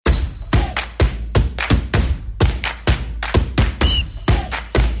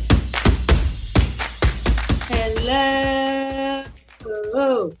Hello.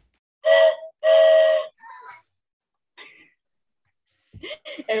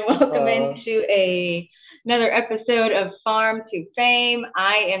 And welcome into another episode of Farm to Fame.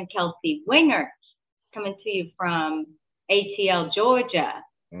 I am Kelsey Wingert, coming to you from ATL, Georgia.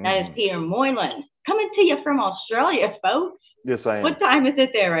 That is Peter Moylan, coming to you from Australia, folks. Yes, I am. What time is it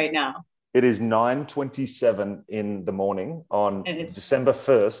there right now? It is 9:27 in the morning on December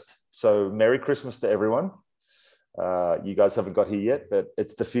 1st. So Merry Christmas to everyone. You guys haven't got here yet, but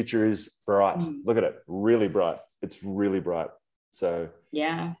the future is bright. Look at it, really bright. It's really bright. So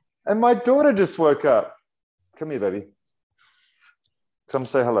yeah. And my daughter just woke up. Come here, baby. Come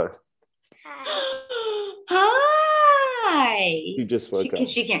say hello. Hi. She just woke up.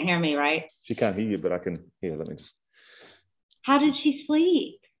 She can't hear me, right? She can't hear you, but I can hear. Let me just. How did she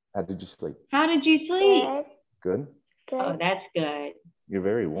sleep? How did you sleep? How did you sleep? Good. Oh, that's good. You're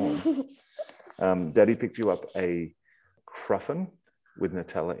very warm. Daddy picked you up a cruffin with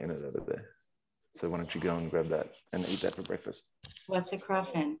Nutella in it over there. So why don't you go and grab that and eat that for breakfast? What's a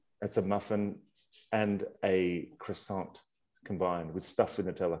cruffin? It's a muffin and a croissant combined with stuffed with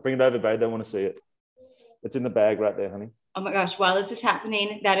Nutella. Bring it over, babe. They want to see it. It's in the bag right there, honey. Oh my gosh, while this is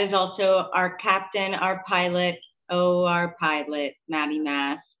happening, that is also our captain, our pilot, Maddie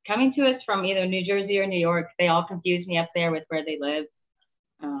Mass, coming to us from either New Jersey or New York. They all confuse me up there with where they live.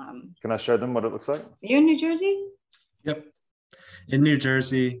 Can I show them what it looks like? You're in New Jersey? Yep. In New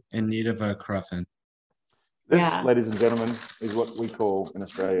Jersey, in need of a cruffin. This, ladies and gentlemen, is what we call in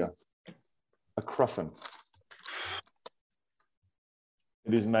Australia a cruffin.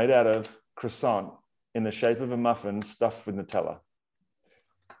 It is made out of croissant in the shape of a muffin stuffed with Nutella.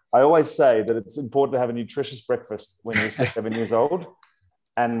 I always say that it's important to have a nutritious breakfast when you're 7 years old,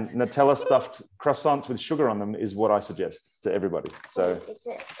 and Nutella stuffed croissants with sugar on them is what I suggest to everybody. So is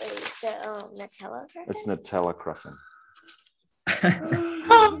it Nutella cruffin? It's Nutella cruffin.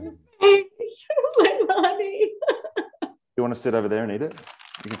 You want to sit over there and eat it?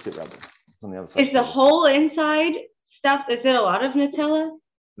 You can sit right there. It's on the other side. Is the whole inside stuff, is it a lot of Nutella?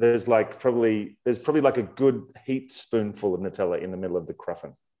 There's probably like a good heaped spoonful of Nutella in the middle of the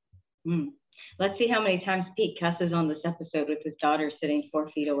cruffin. Let's see how many times Pete cusses on this episode with his daughter sitting 4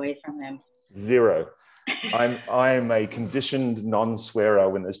 feet away from him. 0. I'm a conditioned non-swearer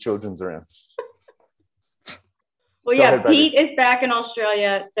when there's children's around. Well, yeah, Pete is back in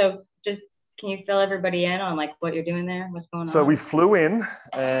Australia. So just, can you fill everybody in on like what you're doing there? What's going on? So we flew in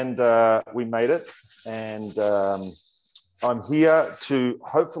and we made it. And I'm here to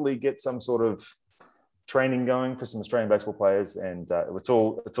hopefully get some sort of training going for some Australian baseball players. And it's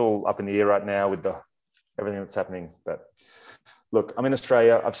all up in the air right now with everything that's happening. But look, I'm in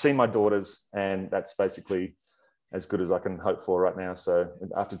Australia. I've seen my daughters, and that's basically as good as I can hope for right now. So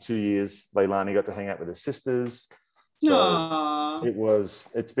after 2 years, Leilani got to hang out with her sisters. So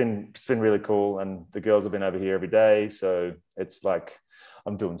it's been really cool, and the girls have been over here every day. So it's like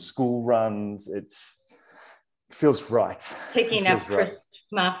I'm doing school runs. It feels right. Picking up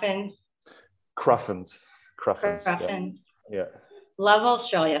muffins. Cruffins. Yeah. Love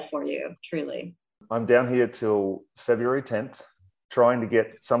Australia for you, truly. I'm down here till February 10th, trying to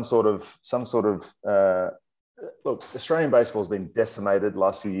get some sort of look, Australian baseball has been decimated the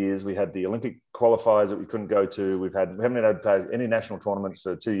last few years. We had the Olympic qualifiers that we couldn't go to. We haven't been able to play any national tournaments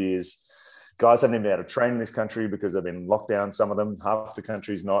for 2 years. Guys haven't even been able to train in this country because they've been locked down. Some of them, half the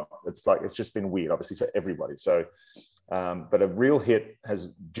country's not. It's just been weird, obviously, for everybody. So, but a real hit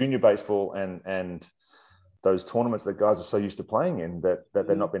has junior baseball and those tournaments that guys are so used to playing in that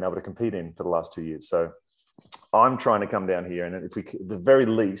they've not been able to compete in for the last 2 years. So I'm trying to come down here, and if we, at the very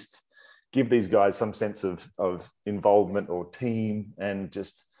least, give these guys some sense of involvement or team, and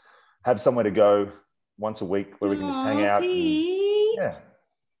just have somewhere to go once a week where we can just hang out. Yeah.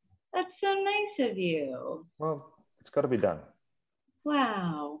 That's so nice of you. Well, it's got to be done.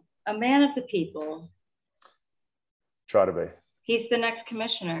 Wow. A man of the people. Try to be. He's the next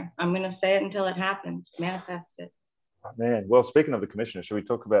commissioner. I'm going to say it until it happens. Manifest it. Oh, man. Well, speaking of the commissioner, should we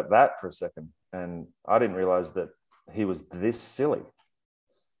talk about that for a second? And I didn't realize that he was this silly.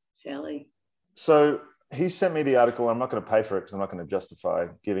 So he sent me the article. I'm not going to pay for it because I'm not going to justify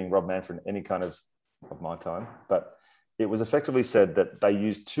giving Rob Manfred any kind of my time. But it was effectively said that they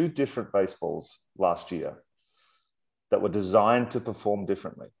used 2 different baseballs last year that were designed to perform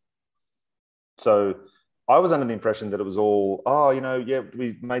differently. So I was under the impression that it was all,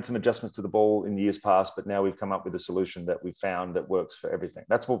 we made some adjustments to the ball in years past, but now we've come up with a solution that we found that works for everything.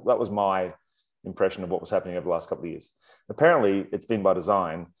 That was my impression of what was happening over the last couple of years. Apparently, it's been by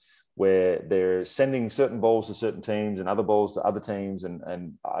design, where they're sending certain balls to certain teams and other balls to other teams. And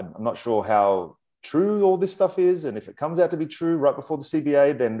I'm not sure how true all this stuff is, and if it comes out to be true right before the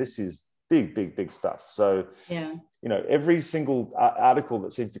CBA, then this is big, big, big stuff. So, yeah, every single article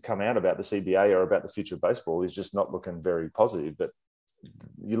that seems to come out about the CBA or about the future of baseball is just not looking very positive. But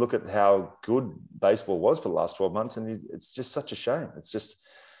you look at how good baseball was for the last 12 months, and it's just such a shame. It's just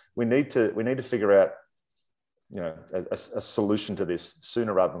we need to figure out, a solution to this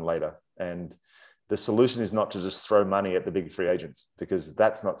sooner rather than later. And the solution is not to just throw money at the big free agents, because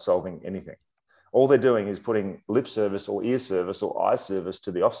that's not solving anything. All they're doing is putting lip service or ear service or eye service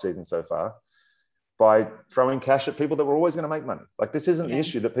to the off season so far by throwing cash at people that were always going to make money. Like, this isn't the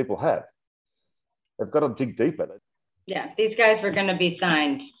issue that people have. They've got to dig deeper. Yeah, these guys were going to be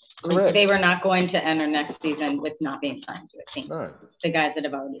signed. Correct. They were not going to enter next season with not being signed to a team. No. The guys that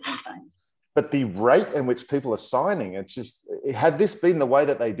have already been signed. But the rate in which people are signing, it's just, had this been the way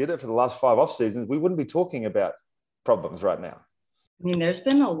that they did it for the last 5 off seasons, we wouldn't be talking about problems right now. I mean, there's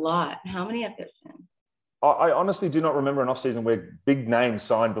been a lot. How many have there been? I honestly do not remember an off season where big names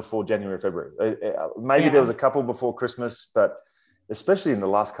signed before January, February. Maybe there was a couple before Christmas, but especially in the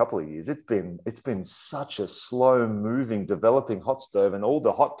last couple of years, it's been such a slow moving, developing hot stove, and all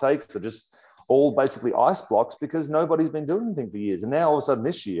the hot takes are just all basically ice blocks because nobody's been doing anything for years. And now all of a sudden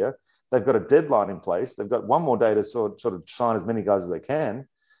this year, they've got a deadline in place. They've got one more day to sort of sign as many guys as they can,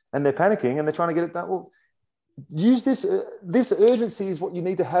 and they're panicking and they're trying to get it done. Well, use this. This urgency is what you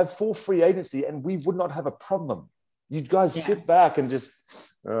need to have for free agency, and we would not have a problem. You guys sit back and just,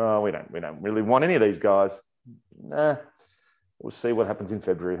 we don't really want any of these guys. Nah, we'll see what happens in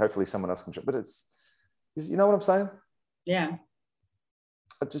February. Hopefully someone else can. But you know what I'm saying? Yeah.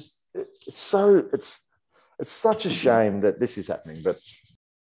 It's such a shame that this is happening, but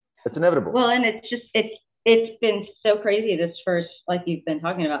it's inevitable. Well, and it's been so crazy this first, like you've been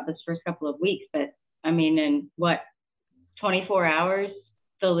talking about, this first couple of weeks. But I mean, in 24 hours,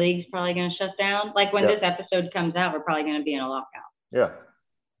 the league's probably going to shut down. Like when this episode comes out, we're probably going to be in a lockout. Yeah.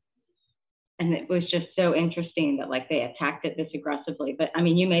 And it was just so interesting that like they attacked it this aggressively. But I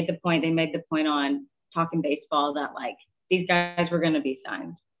mean, they made the point on Talking Baseball that like these guys were going to be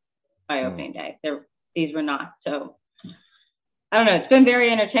signed by opening day. These were not. So I don't know. It's been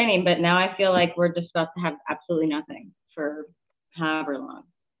very entertaining, but now I feel like we're just about to have absolutely nothing for however long.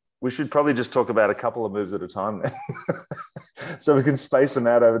 We should probably just talk about a couple of moves at a time then, so we can space them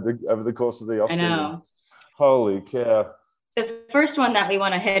out over the course of the offseason. I know. Holy cow! The first one that we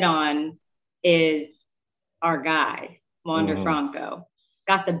want to hit on is our guy, Wander Franco.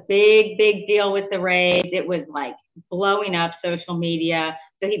 Got the big deal with the Rays. It was like blowing up social media.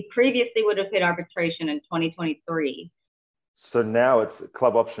 So he previously would have hit arbitration in 2023. So now it's a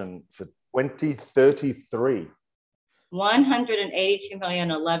club option for 2033. $182 million,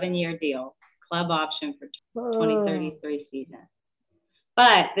 11-year deal, club option for 2033 season.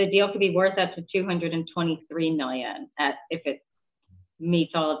 But the deal could be worth up to $223 million if it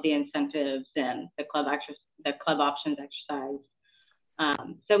meets all of the incentives and the club options exercise.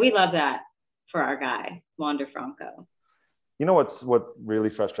 So we love that for our guy, Wander Franco. You know what's really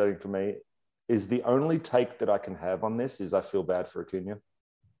frustrating for me is the only take that I can have on this is I feel bad for Acuna.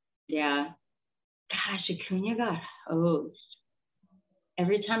 Yeah. Gosh, Acuna got hosed.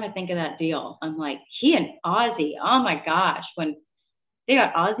 Every time I think of that deal, I'm like, he and Ozzy, oh my gosh, when they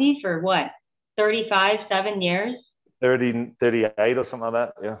got Ozzy for what, 7 years? 30, 38 or something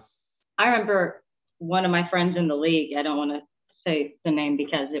like that, yeah. I remember one of my friends in the league, I don't want to say the name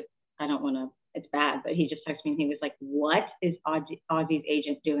because it's bad, but he just texted me and he was like, what is Ozzy's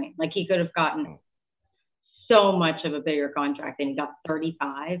agent doing? Like he could have gotten so much of a bigger contract and he got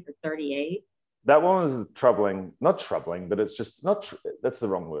 35 or 38. That one was troubling, not troubling, but it's just not, that's the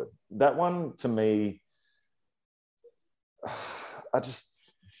wrong word. That one to me, I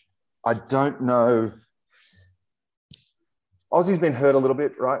don't know. Ozzy's been hurt a little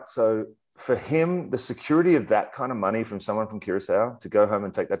bit, right? So for him, the security of that kind of money from someone from Curacao to go home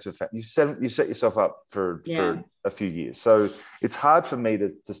and take that to a family, you set yourself up for a few years. So it's hard for me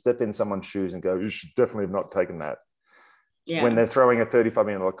to step in someone's shoes and go, you should definitely have not taken that when they're throwing a $35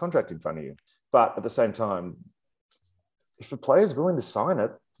 million contract in front of you. But at the same time, if a player's willing to sign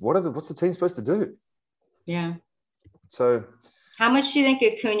it, what's the team supposed to do? Yeah. So how much do you think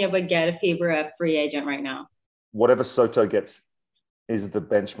Acuna would get if he were a free agent right now? Whatever Soto gets is the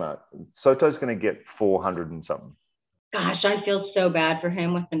benchmark. Soto's going to get 400 and something. Gosh, I feel so bad for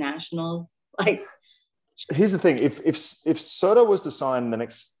him with the Nationals. Like, here's the thing: if Soto was to sign the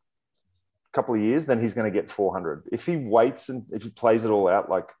next couple of years, then he's going to get 400. If he waits and if he plays it all out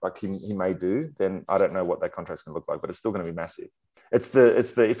like he may do, then I don't know what that contract's going to look like, but it's still going to be massive. It's the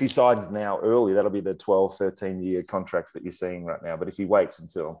if he signs now early, that'll be the 12, 13 year contracts that you're seeing right now. But if he waits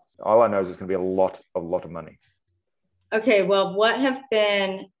until, all I know is it's going to be a lot of money. Okay, well, what have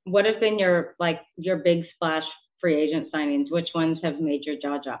been your big splash free agent signings? Which ones have made your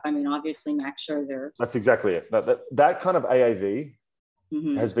jaw drop? I mean, obviously Max Scherzer. That's exactly it. That kind of AAV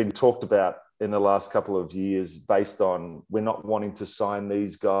has been talked about in the last couple of years based on we're not wanting to sign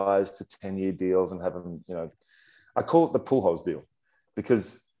these guys to 10-year deals and have them, I call it the Pujols deal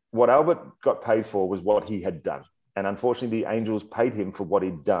because what Albert got paid for was what he had done. And unfortunately, the Angels paid him for what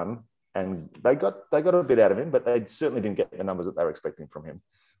he'd done. And they got a bit out of him, but they certainly didn't get the numbers that they were expecting from him.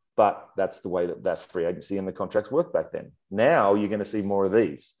 But that's the way that free agency and the contracts worked back then. Now you're going to see more of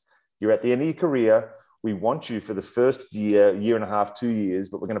these. You're at the end of your career. We want you for the first year and a half, 2 years,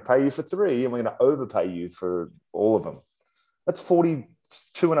 but we're going to pay you for 3 and we're going to overpay you for all of them. That's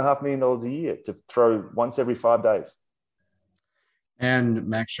 $42.5 million a year to throw once every 5 days. And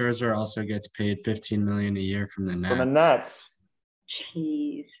Max Scherzer also gets paid $15 million a year from the Nats. From the Nats.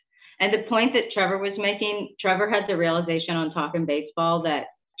 Jeez. And the point that Trevor was making, Trevor had the realization on Talking Baseball that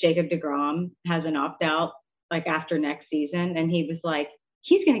Jacob deGrom has an opt-out like after next season. And he was like,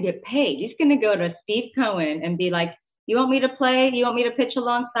 he's going to get paid. He's going to go to Steve Cohen and be like, you want me to play? You want me to pitch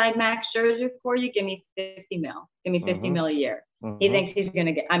alongside Max Scherzer for you? Give me 50 mil. Give me 50 mil a year. He thinks he's going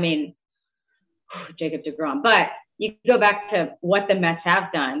to get, Jacob deGrom. But you go back to what the Mets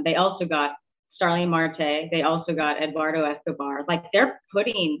have done. They also got Starling Marte. They also got Eduardo Escobar. Like they're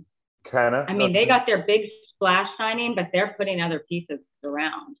putting, they got their big splash signing, but they're putting other pieces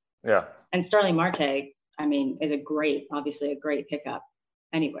around. Yeah. And Starling Marte, is obviously a great pickup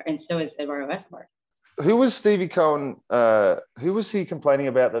anywhere. And so is Eduardo Escobar. Who was Stevie Cohen? Who was he complaining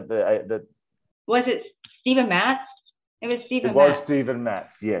about that was it Steven Matz? It was Steven Matz. It was Steven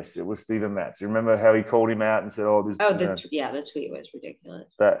Matz. Yes, it was Steven Matz. You remember how he called him out and said, "Oh, this." The tweet was ridiculous.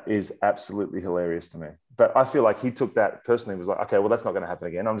 That is absolutely hilarious to me. But I feel like he took that personally. Was like, okay, well, that's not going to happen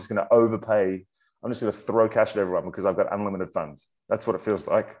again. I'm just going to overpay. I'm just going to throw cash at everyone because I've got unlimited funds. That's what it feels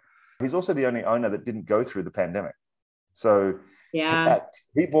like. He's also the only owner that didn't go through the pandemic. So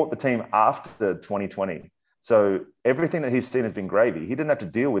he bought the team after 2020. So everything that he's seen has been gravy. He didn't have to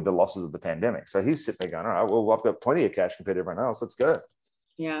deal with the losses of the pandemic. So he's sitting there going, all right, well, I've got plenty of cash compared to everyone else. Let's go.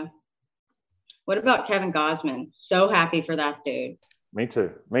 Yeah. What about Kevin Gausman? So happy for that dude. Me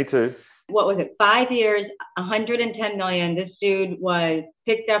too. What was it? 5 years, $110 million. This dude was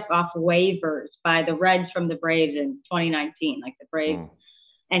picked up off waivers by the Reds from the Braves in 2019, like the Braves.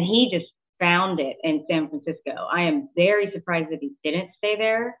 And he just found it in San Francisco. I am very surprised that he didn't stay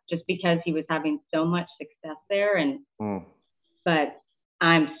there just because he was having so much success there. But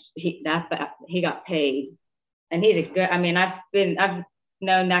he got paid and he's a good, I've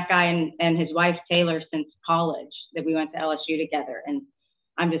known that guy and his wife Taylor since college that we went to LSU together. And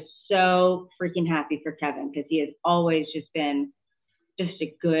I'm just so freaking happy for Kevin because he has always just been just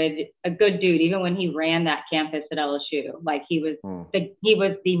a good dude. Even when he ran that campus at LSU, like he was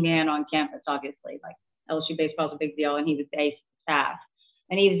the man on campus, obviously. Like LSU baseball is a big deal, and he was the ace of the staff.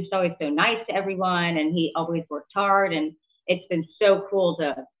 And he was just always so nice to everyone, and he always worked hard. And it's been so cool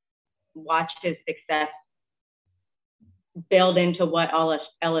to watch his success build into what all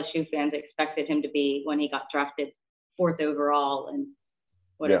LSU fans expected him to be when he got drafted 4th overall and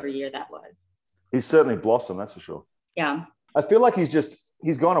whatever year that was. He's certainly blossomed, that's for sure. Yeah. I feel like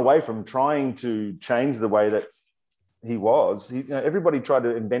he's gone away from trying to change the way that he was. Everybody tried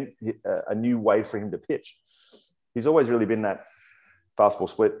to invent a new way for him to pitch. He's always really been that fastball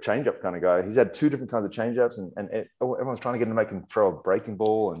split changeup kind of guy. He's had 2 different kinds of changeups, and everyone's trying to get him to make him throw a breaking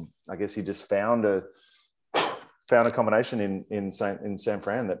ball. And I guess he just found a combination in San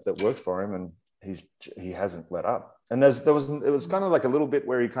Fran that worked for him, and he hasn't let up. And it was kind of like a little bit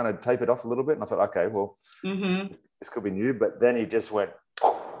where he kind of tapered off a little bit, and I thought, okay, well, this could be new. But then he just went,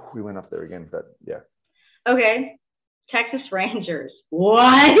 we went up there again. But yeah. Okay. Texas Rangers.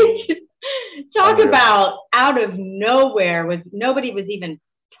 What? Talk about out of nowhere. Nobody was even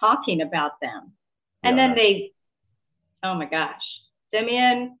talking about them. And then oh my gosh,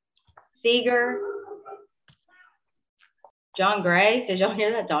 Simeon, Seager, John Gray. Did y'all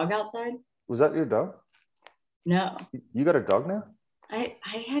hear that dog outside? Was that your dog? No. You got a dog now? I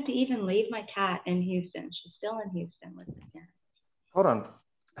had to even leave my cat in Houston. She's still in Houston with the cat. Hold on.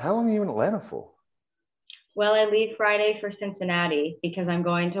 How long are you in Atlanta for? Well, I leave Friday for Cincinnati because I'm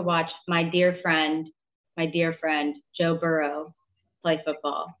going to watch my dear friend, Joe Burrow, play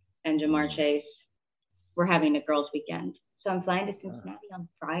football, and Jamar Chase. We're having a girls' weekend. So I'm flying to Cincinnati on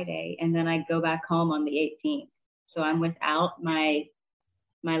Friday, and then I go back home on the 18th. So I'm without my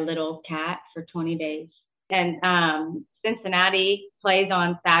little cat for 20 days. And Cincinnati plays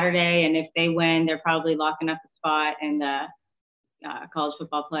on Saturday, and if they win, they're probably locking up a spot in the college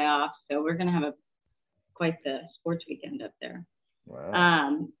football playoffs. So we're going to have quite the sports weekend up there.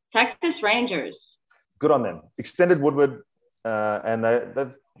 Wow. Texas Rangers. Good on them. Extended Woodward, and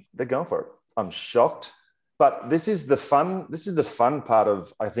they're going for it. I'm shocked. But this is the fun part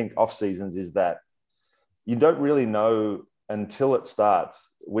of, I think, off seasons, is that you don't really know until it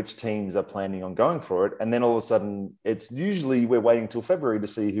starts which teams are planning on going for it. And then all of a sudden, it's usually we're waiting till February to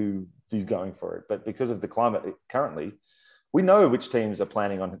see who's going for it. But because of the climate currently, we know which teams are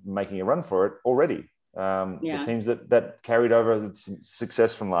planning on making a run for it already. The teams that carried over the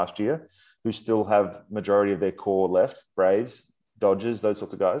success from last year, who still have majority of their core left, Braves, Dodgers, those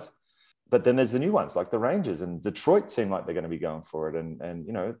sorts of guys. But then there's the new ones like the Rangers, and Detroit seem like they're going to be going for it. And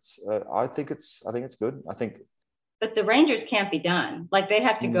you know, it's I think it's good. But the Rangers can't be done. Like, they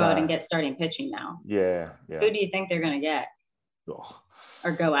have to go out and get starting pitching now. Yeah. Who do you think they're going to get? Oh.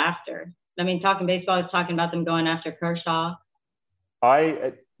 Or go after? I mean, talking baseball, I was talking about them going after Kershaw.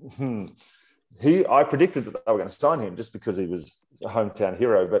 I predicted that they were going to sign him just because he was a hometown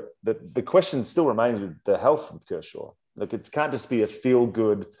hero. But the question still remains with the health of Kershaw. Like, it can't just be a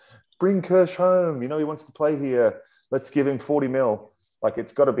feel-good, bring Kersh home. You know, he wants to play here. Let's give him 40 mil. Like,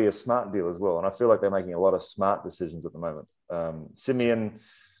 it's got to be a smart deal as well. And I feel like they're making a lot of smart decisions at the moment. Simeon,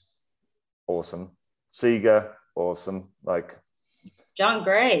 awesome. Seager, awesome. Like, John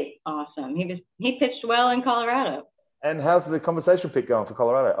Gray, awesome. He pitched well in Colorado. And how's the conversation pick going for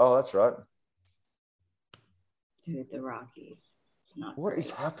Colorado? Oh, that's right. Dude, the Rockies. What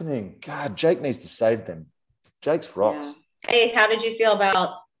is happening? God, Jake needs to save them. Jake's rocks. Yeah. Hey, how did you feel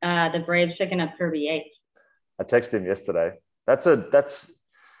about the Braves picking up Kirby Yates? I texted him yesterday.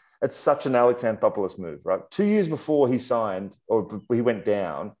 It's such an Alex Anthopoulos move, right? 2 years before he signed or he went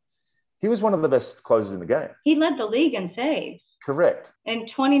down, he was one of the best closers in the game. He led the league in saves. Correct. In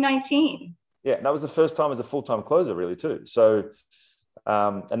 2019. Yeah, that was the first time as a full-time closer, really, too. So,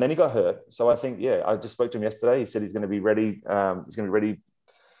 and then he got hurt. So I think, I just spoke to him yesterday. He said he's going to be ready. He's going to be ready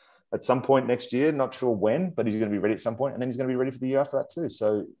at some point next year. Not sure when, but he's going to be ready at some point. And then he's going to be ready for the year after that, too.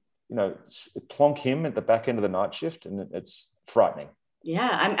 So, you know, plonk him at the back end of the night shift, and it's frightening.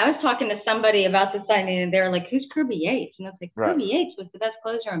 Yeah, I was talking to somebody about the signing, and they were like, "Who's Kirby Yates?" And I was like, Right. Kirby Yates was the best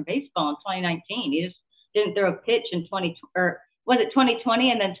closer in baseball in 2019. He just didn't throw a pitch in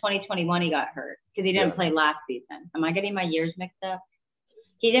 2020, and then 2021 he got hurt because he didn't play last season. Am I getting my years mixed up?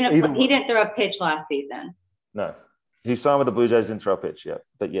 He didn't throw a pitch last season. No. He signed with the Blue Jays, didn't throw a pitch yet.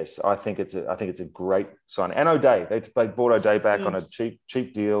 But yes, I think it's a great sign. And O'Day, they bought O'Day back on a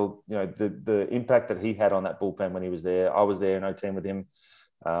cheap deal. You know, the impact that he had on that bullpen when he was there. I was there in 2010 with him.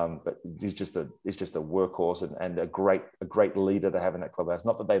 But he's just a workhorse and a great leader to have in that clubhouse.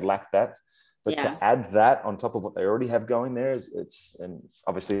 Not that they lack that, but to add that on top of what they already have going there and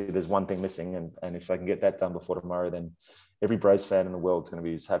obviously there's one thing missing. And if I can get that done before tomorrow, then every Braves fan in the world is going to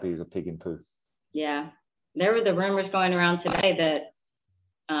be as happy as a pig in poo. Yeah. There were the rumors going around today that,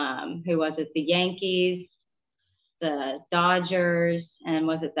 who was it? The Yankees, the Dodgers, and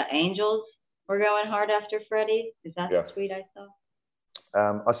was it the Angels were going hard after Freddie? Is that the tweet I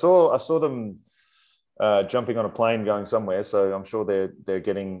saw? I saw them jumping on a plane going somewhere, so I'm sure they're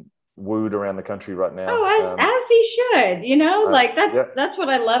getting wooed around the country right now. Oh, as he should, you know, that's what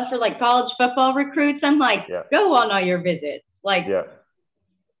I love for like college football recruits. I'm like, go on all your visits. Like,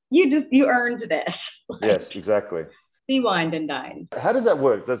 you earned this. Like, yes, exactly. Be wined and dined. How does that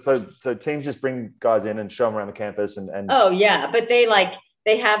work? So teams just bring guys in and show them around the campus and Oh yeah, but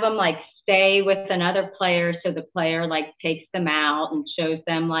they have them like stay with another player, so the player like takes them out and shows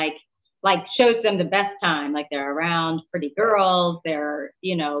them shows them the best time, like they're around pretty girls, they're,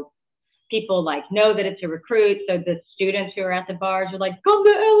 you know, people like know that it's a recruit, so the students who are at the bars are like, come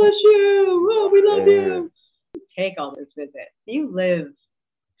to LSU, oh, we love you. Take all those visits. You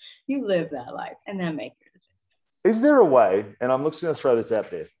live that life and then make your decision. Is there a way, and I'm just going to throw this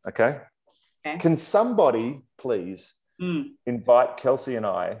out there, okay? Can somebody please invite Kelsey and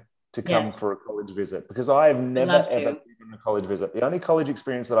I to come for a college visit? Because I have never, ever been a college visit. The only college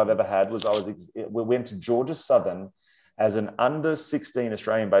experience that I've ever had was we went to Georgia Southern as an under 16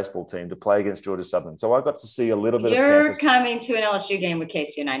 Australian baseball team to play against Georgia Southern. So I got to see a little bit of campus. You're coming to an LSU game with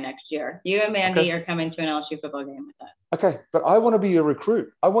Casey and I next year. You and Mandy are coming to an LSU football game with us. Okay, but I want to be a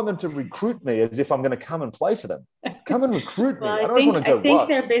recruit. I want them to recruit me as if I'm going to come and play for them. Come and recruit me. I don't just want to go watch.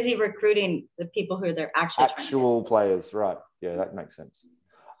 I think they're busy recruiting the people who are their actual players. Right. Yeah, that makes sense.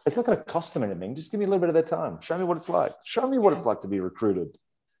 It's not going to cost them anything. Just give me a little bit of their time. Show me what it's like. Show me what it's like to be recruited.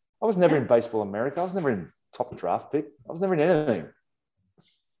 I was never in Baseball America. I was never in top draft pick. I was never in anything.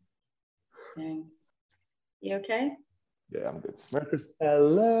 Dang. You okay? Yeah, I'm good. Merry Christmas.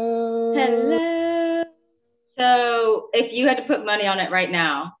 Hello. Hello. So if you had to put money on it right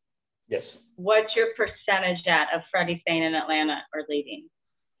now, Yes. what's your percentage of Freddie staying in Atlanta or leaving?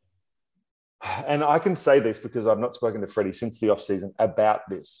 And I can say this because I've not spoken to Freddie since the offseason about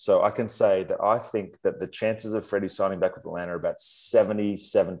this. So I can say that I think that the chances of Freddie signing back with Atlanta are about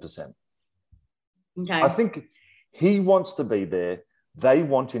 77%. Okay. I think he wants to be there. They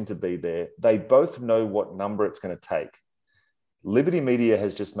want him to be there. They both know what number it's going to take. Liberty Media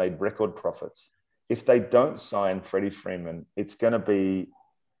has just made record profits. If they don't sign Freddie Freeman, it's going to be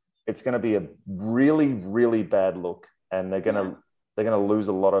a really, really bad look, and they're going to lose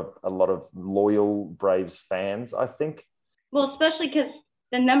a lot of loyal Braves fans, I think. Well, especially because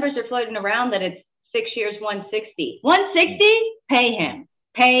the numbers are floating around that it's 6 years, 160. 160, pay him.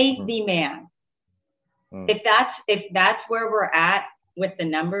 Pay the man. If that's where we're at with the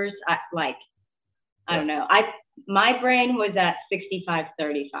numbers, I don't know. My brain was at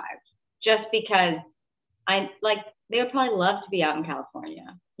 65-35, just because they would probably love to be out in California.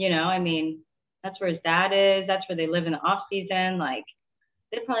 You know, I mean, that's where his dad is. That's where they live in the off season. Like,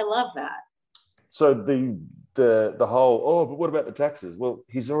 they'd probably love that. So the whole, but what about the taxes? Well,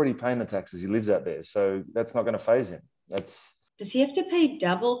 he's already paying the taxes. He lives out there, so that's not going to faze him. Does he have to pay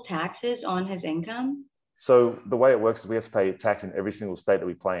double taxes on his income? So the way it works is we have to pay tax in every single state that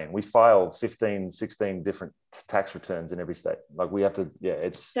we play in. We file 15, 16 different tax returns in every state. Like we have to,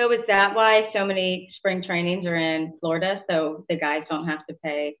 So is that why so many spring trainings are in Florida? So the guys don't have to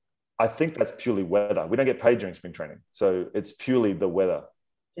pay? I think that's purely weather. We don't get paid during spring training. So it's purely the weather.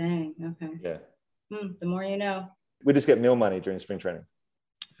 Dang, okay. Yeah. The more you know. We just get meal money during spring training.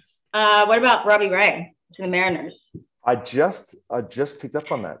 What about Robbie Ray to the Mariners? I just picked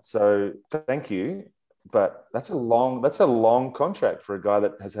up on that. So thank you. But that's a long contract for a guy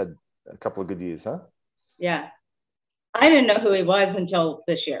that has had a couple of good years, huh? Yeah. I didn't know who he was until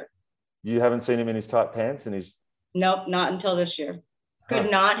this year. You haven't seen him in his tight pants and his... Nope, not until this year. Could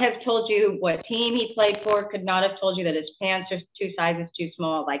not have told you what team he played for, could not have told you that his pants are 2 sizes too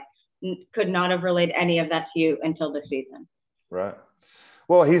small, could not have relayed any of that to you until this season. Right.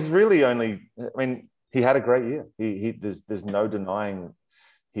 Well, he's really only, he had a great year. There's no denying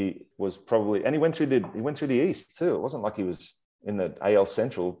he was probably, and he went through the East too. It wasn't like he was in the AL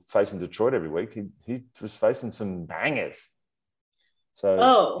Central facing Detroit every week. He was facing some bangers.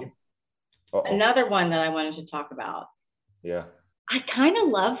 So another one that I wanted to talk about. Yeah. I kind of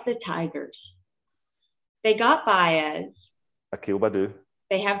love the Tigers. They got Baez. Akil Baddoo.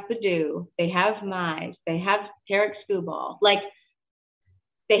 They have Baddoo. They have Mize. They have Tarek Skubal.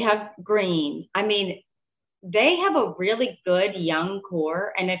 They have Green. I mean, they have a really good young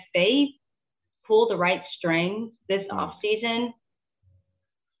core, and if they pull the right strings this offseason,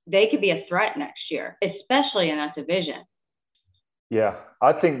 they could be a threat next year, especially in that division. Yeah,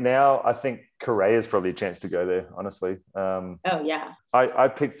 I think Correa is probably a chance to go there, honestly. I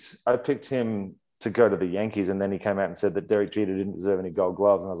picked him to go to the Yankees, and then he came out and said that Derek Jeter didn't deserve any Gold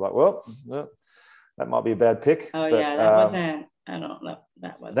Gloves, and I was like, well, that might be a bad pick. That wasn't. I don't know.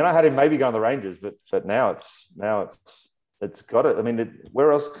 That was. Then I had him maybe go on the Rangers, but now it's got it. I mean,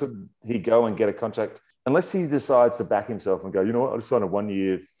 where else could he go and get a contract unless he decides to back himself and go, you know what, I'll just sign a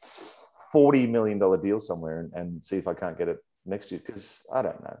 1-year, $40 million deal somewhere and see if I can't get it next year, because I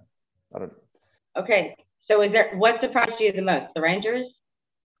don't know. Okay, so what surprised you the most? The Rangers?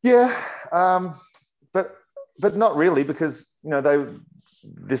 Yeah, but not really, because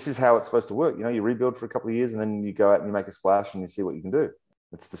this is how it's supposed to work. You rebuild for a couple of years and then you go out and you make a splash and you see what you can do.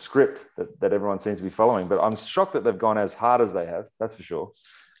 It's the script that everyone seems to be following. But I'm shocked that they've gone as hard as they have. That's for sure.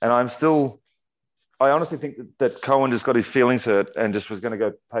 And I honestly think that Cohen just got his feelings hurt and just was going to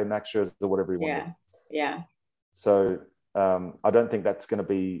go pay Max Scherzer or whatever he wanted. Yeah. So I don't think that's going to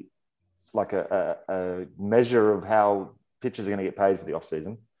be like a measure of how pitchers are going to get paid for the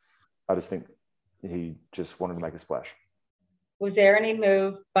offseason. I just think he just wanted to make a splash. Was there any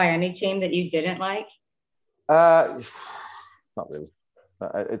move by any team that you didn't like? Not really.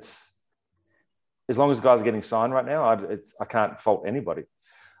 It's as long as guys are getting signed right now, I can't fault anybody.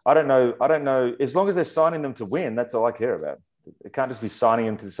 I don't know. As long as they're signing them to win, that's all I care about. It can't just be signing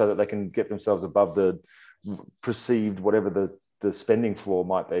them so that they can get themselves above the perceived whatever the spending floor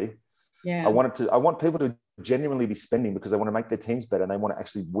might be. Yeah. I want people to genuinely be spending because they want to make their teams better and they want to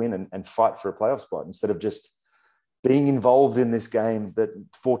actually win and fight for a playoff spot instead of just being involved in this game that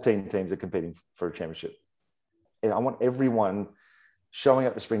 14 teams are competing for a championship. And I want everyone showing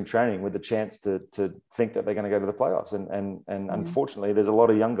up to spring training with the chance to think that they're going to go to the playoffs. And unfortunately, there's a lot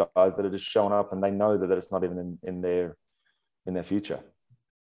of young guys that are just showing up and they know that it's not even in their future.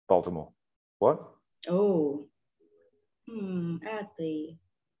 Baltimore. What? Oh. Athlete.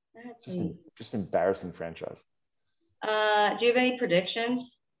 Just embarrassing franchise. Do you have any predictions?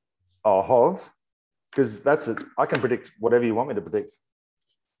 Because that's it. I can predict whatever you want me to predict.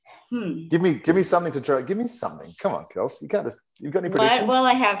 Give me something to try. Give me something. Come on, Kels. You can't just. You've got any predictions? What will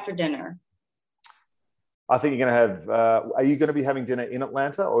I have for dinner? I think you're going to have. Are you going to be having dinner in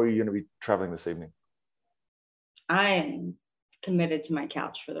Atlanta, or are you going to be traveling this evening? I am committed to my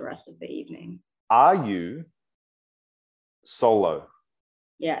couch for the rest of the evening. Are you solo?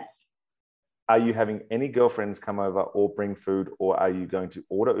 Yes. Are you having any girlfriends come over or bring food, or are you going to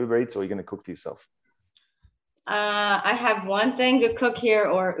order Uber Eats, or are you going to cook for yourself? I have one thing to cook here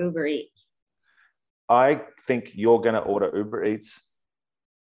or Uber Eats. I think you're going to order Uber Eats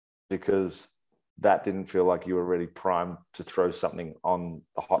because that didn't feel like you were really primed to throw something on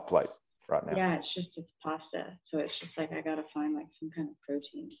the hot plate right now. Yeah, it's pasta. So it's just like, I got to find like some kind of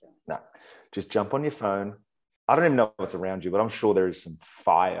protein. So. No, just jump on your phone. I don't even know what's around you, but I'm sure there is some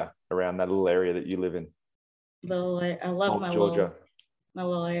fire around that little area that you live in. I love my Georgia.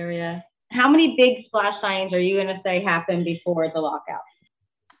 Little area. How many big splash signings are you going to say happened before the lockout?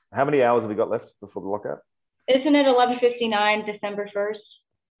 How many hours have we got left before the lockout? Isn't it 11:59, December 1st?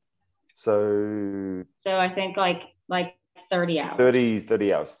 So I think like 30 hours.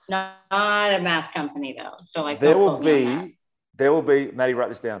 30 hours. Not a math company though. So like there will be, Maddie, write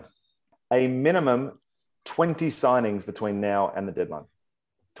this down. A minimum 20 signings between now and the deadline.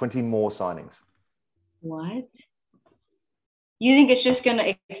 20 more signings. What? You think it's just going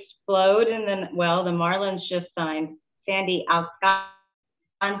to explode? And then, well, the Marlins just signed Sandy Alcantara.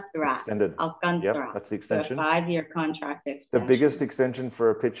 Extended. Yep, that's the extension. So a 5-year contract extension. The biggest extension for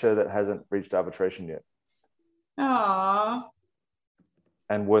a pitcher that hasn't reached arbitration yet. Aww.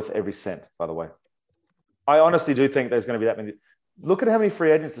 And worth every cent, by the way. I honestly do think there's going to be that many. Look at how many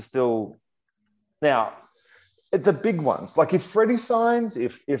free agents are still now. The big ones, like if Freddie signs,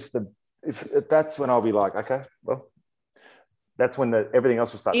 if that's when I'll be like, okay, well, that's when everything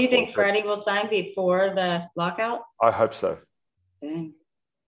else will start. Do you think Freddie will sign before the lockout? I hope so. Dang.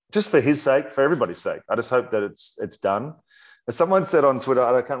 Just for his sake, for everybody's sake. I just hope that it's done. As someone said on Twitter,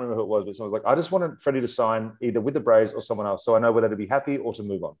 I can't remember who it was, but someone was like, I just wanted Freddie to sign either with the Braves or someone else, so I know whether to be happy or to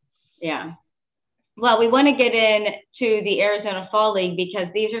move on. Yeah. Well, we want to get into the Arizona Fall League because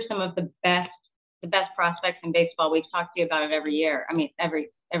these are some of the best prospects in baseball. We've talked to you about it every year. I mean, every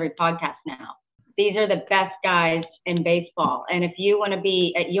podcast now. These are the best guys in baseball. And if you want to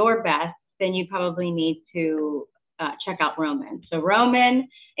be at your best, then you probably need to check out Roman. So Roman,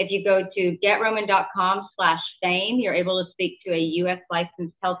 if you go to getroman.com/fame, you're able to speak to a U.S.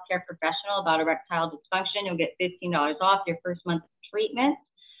 licensed healthcare professional about erectile dysfunction. You'll get $15 off your first month of treatment.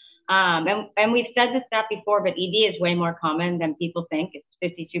 And we've said this stat before, but ED is way more common than people think. It's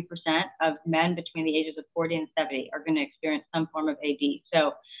 52% of men between the ages of 40 and 70 are going to experience some form of AD.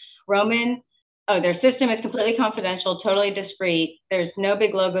 So Roman, their system is completely confidential, totally discreet. There's no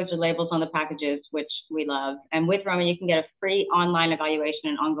big logos or labels on the packages, which we love. And with Roman, you can get a free online evaluation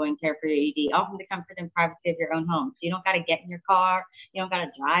and ongoing care for your ED, all from the comfort and privacy of your own home. So you don't got to get in your car. You don't got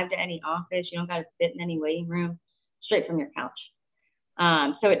to drive to any office. You don't got to sit in any waiting room, straight from your couch.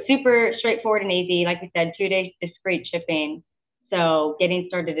 So it's super straightforward and easy. Like we said, 2-day discreet shipping. So getting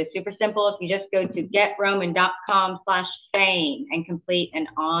started is super simple. If you just go to getroman.com/fame and complete an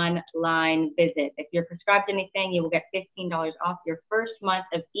online visit. If you're prescribed anything, you will get $15 off your first month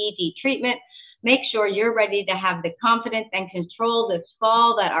of ED treatment. Make sure you're ready to have the confidence and control this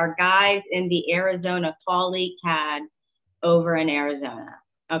fall that our guys in the Arizona Fall League had over in Arizona.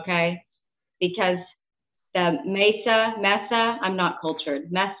 Okay? Because the Mesa, I'm not cultured,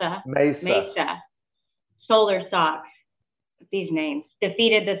 Mesa, Solar Sox, these names,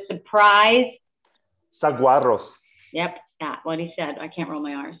 defeated the surprise Saguaros. Yep, that's what he said. I can't roll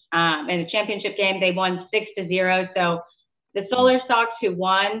my R's. In the championship game, they won 6-0. So the Solar Sox who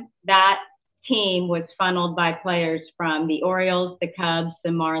won, that team was funneled by players from the Orioles, the Cubs, the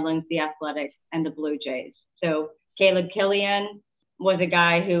Marlins, the Athletics, and the Blue Jays. So Caleb Killian was a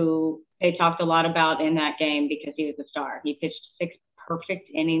guy who they talked a lot about in that game because he was a star. He pitched 6 perfect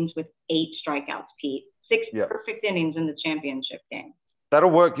innings with 8 strikeouts, Pete. 6 perfect innings in the championship game.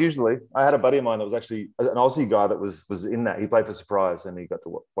 That'll work usually. I had a buddy of mine that was actually an Aussie guy that was in that. He played for Surprise and he got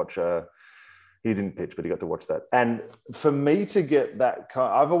to watch. He didn't pitch, but he got to watch that. And for me to get that,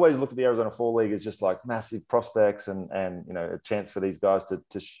 I've always looked at the Arizona Fall League as just like massive prospects and you know a chance for these guys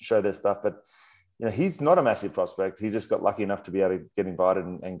to show their stuff. But he's not a massive prospect. He just got lucky enough to be able to get invited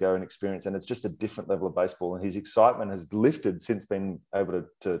and go and experience. And it's just a different level of baseball. And his excitement has lifted since being able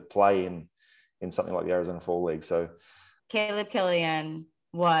to play in something like the Arizona Fall League. So Caleb Killian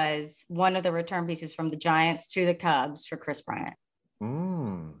was one of the return pieces from the Giants to the Cubs for Chris Bryant.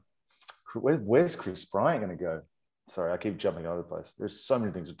 Where's Chris Bryant going to go? Sorry, I keep jumping all over the place. There's so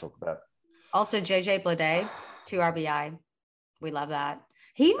many things to talk about. Also, JJ Bleday, 2 RBI. We love that.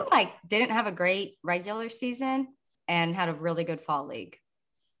 He didn't have a great regular season and had a really good fall league.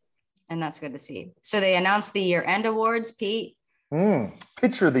 And that's good to see. So they announced the year-end awards, Pete.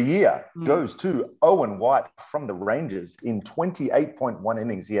 Pitcher of the year goes to Owen White from the Rangers in 28.1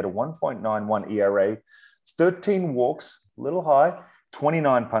 innings. He had a 1.91 ERA, 13 walks, a little high,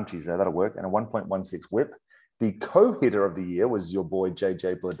 29 punches. That'll work, and a 1.16 whip. The co-hitter of the year was your boy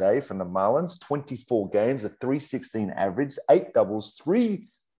JJ Bleday from the Marlins. 24 games, a 316 average, 8 doubles,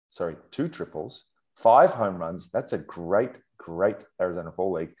 2 triples, 5 home runs. That's a great Arizona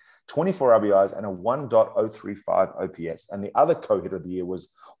Fall League. 24 RBIs and a 1.035 OPS. And the other co-hitter of the year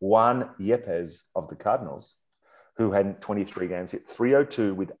was Juan Yepes of the Cardinals, who had 23 games, hit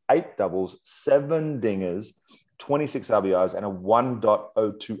 302 with 8 doubles, 7 dingers, 26 RBIs, and a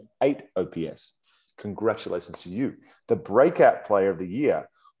 1.028 OPS. Congratulations to you. The breakout player of the year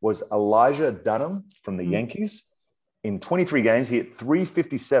was Elijah Dunham from the Yankees. In 23 games, he hit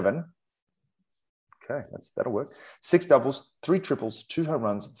 357. Okay, that'll work. 6 doubles, 3 triples, 2 home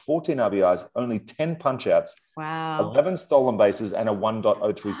runs, 14 RBIs, only 10 punch-outs. Wow. 11 stolen bases, and a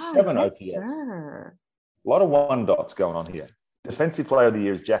 1.037 OPS. Sir. A lot of 1 dots going on here. Defensive player of the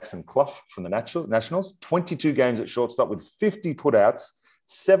year is Jackson Clough from the Nationals. 22 games at shortstop with 50 putouts,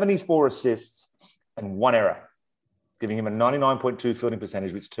 74 assists, and 1 error, giving him a 99.2 fielding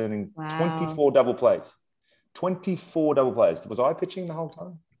percentage, which turning 24 double plays. 24 double plays. Was I pitching the whole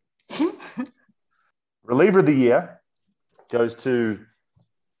time? Reliever of the year goes to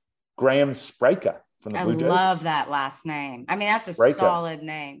Graham Spraker from the Blue Jays. I love that last name. I mean, that's a solid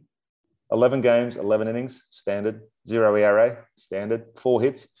name. 11 games, 11 innings, standard. 0 ERA, standard. 4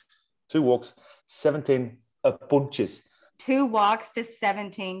 hits, 2 walks, 17 punches. 2 walks to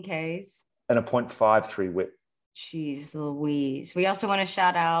 17 Ks. And a .53 whip. Jeez Louise. We also want to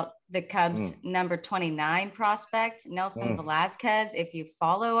shout out the Cubs number 29 prospect, Nelson Velasquez. If you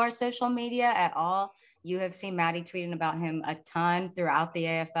follow our social media at all, you have seen Maddie tweeting about him a ton throughout the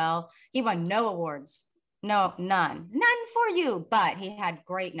AFL. He won no awards. No, none for you, but he had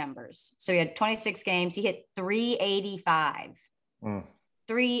great numbers. So he had 26 games. He hit 385.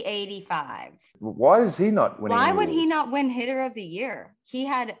 385. Why is he not winning? Why would he not win hitter of the year? He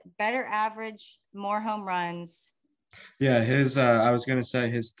had better average, more home runs. Yeah, I was going to say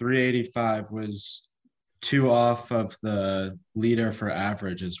his 385 was 2 off of the leader for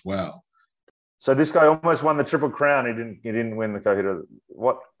average as well. So this guy almost won the Triple Crown. He didn't win the co-hitter.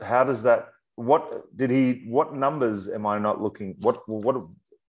 What numbers am I not looking? What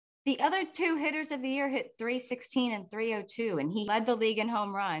The other 2 hitters of the year hit 316 and 302, and he led the league in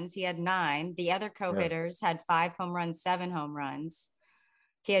home runs. He had 9. The other co-hitters had 5 home runs, 7 home runs.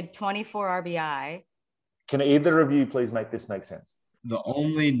 He had 24 RBI. Can either of you please make this make sense? The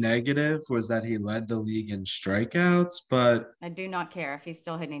only negative was that he led the league in strikeouts, but I do not care if he's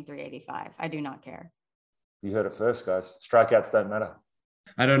still hitting 385. I do not care. You heard it first, guys. Strikeouts don't matter.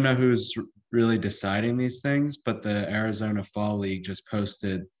 I don't know who's really deciding these things, but the Arizona Fall League just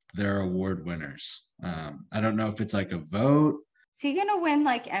posted their award winners. I don't know if it's like a vote. Is he going to win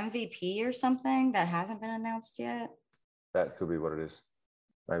like MVP or something that hasn't been announced yet? That could be what it is.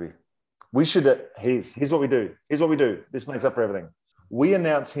 Maybe. We should, here's what we do. This makes up for everything. We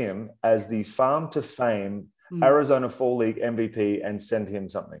announce him as the Farm to Fame Arizona Fall League MVP and send him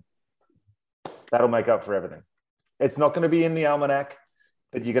something. That'll make up for everything. It's not going to be in the almanac,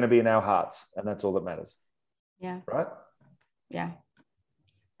 but you're going to be in our hearts, and that's all that matters. Yeah. Right? Yeah.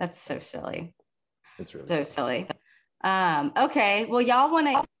 That's so silly. It's really so silly. Okay. Well, y'all want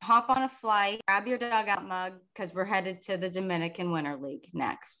to hop on a flight, grab your dugout mug, because we're headed to the Dominican Winter League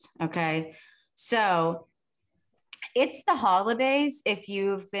next. Okay. So it's the holidays. If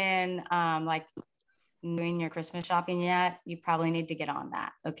you've been doing your Christmas shopping yet, you probably need to get on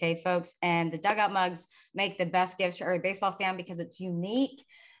that. Okay, folks. And the dugout mugs make the best gifts for every baseball fan because it's unique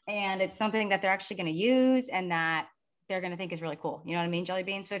and it's something that they're actually going to use and that they're going to think is really cool. You know what I mean, Jelly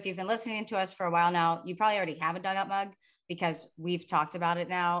Bean? So if you've been listening to us for a while now, you probably already have a dugout mug because we've talked about it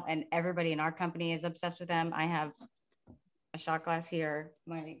now and everybody in our company is obsessed with them. I have a shot glass here,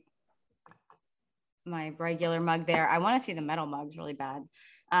 my regular mug there. I want to see the metal mugs really bad.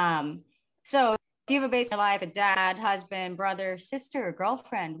 So If you have a base in your life, a dad, husband, brother, sister,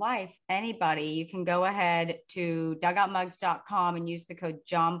 girlfriend, wife, anybody, you can go ahead to dugoutmugs.com and use the code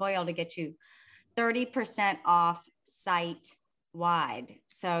JOHNBOYLE to get you 30% off site wide.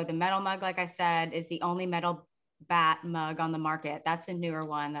 So the metal mug, like I said, is the only metal bat mug on the market. That's a newer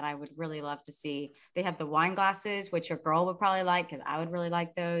one that I would really love to see. They have the wine glasses, which your girl would probably like because I would really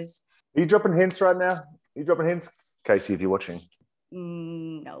like those. Are you dropping hints right now? Are you dropping hints? Casey, if you're watching.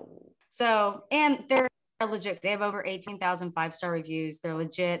 No. So, and they're legit. They have over 18,000 5-star reviews. They're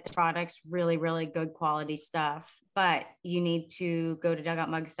legit. The product's really, really good quality stuff. But you need to go to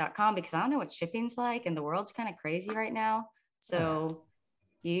dugoutmugs.com because I don't know what shipping's like and the world's kind of crazy right now. So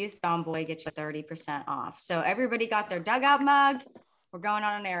you use John Boy, get you 30% off. So everybody got their dugout mug. We're going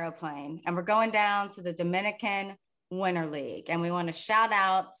on an airplane and we're going down to the Dominican Winter League. And we want to shout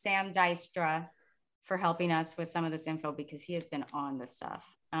out Sam Dystra for helping us with some of this info because he has been on this stuff.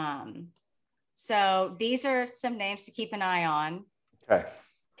 So these are some names to keep an eye on. Okay.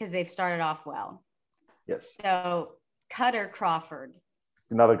 Because they've started off well. Yes. So Cutter Crawford.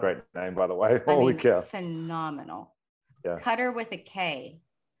 Another great name, by the way. Holy cow. Phenomenal. Yeah. Cutter with a K.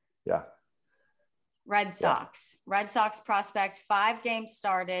 Yeah. Red Sox. Yeah. Red Sox prospect, 5 games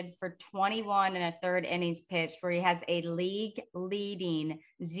started for 21 and a third innings pitched, where he has a league leading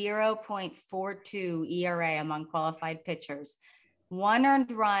 0.42 ERA among qualified pitchers. 1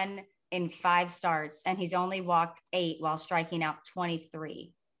 earned run in 5 starts, and he's only walked 8 while striking out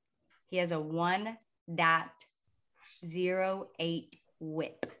 23. He has a 1.08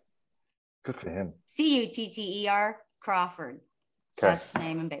 whip. Good for him. Cutter Crawford. Okay. Best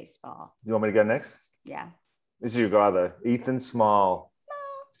name in baseball. You want me to go next? Yeah. This is your guy, though. Ethan Small.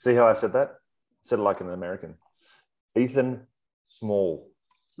 See how I said that? I said it like an American. Ethan Small.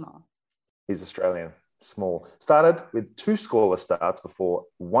 He's Australian. Small. Started with 2 scoreless starts before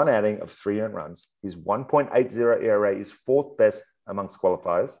 1 outing of 3 earned runs. His 1.80 ERA is 4th best amongst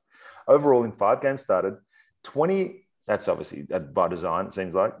qualifiers. Overall, in 5 games started, 20. That's obviously by design, it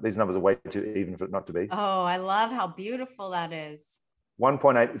seems like. These numbers are way too even for it not to be. Oh, I love how beautiful that is.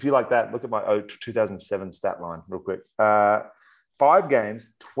 1.8. If you like that, look at my 2007 stat line real quick. 5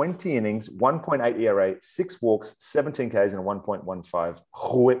 games, 20 innings, 1.8 ERA, 6 walks, 17 Ks, and a 1.15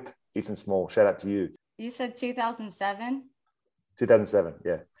 whip. Ethan Small, shout out to you. You said 2007? 2007,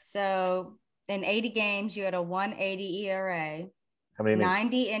 yeah. So in 80 games, you had a 180 ERA. How many innings?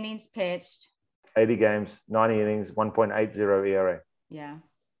 90 innings pitched. 80 games, 90 innings, 1.80 ERA. Yeah.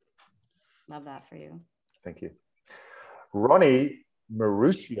 Love that for you. Thank you. Ronnie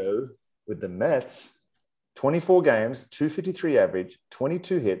Mauricio with the Mets, 24 games, 253 average,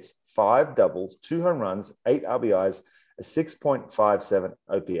 22 hits, 5 doubles, 2 home runs, 8 RBIs, a 6.57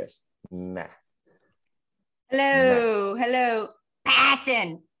 OPS. Nah. Hello.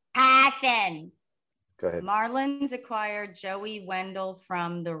 Passing. Go ahead. Marlins acquired Joey Wendell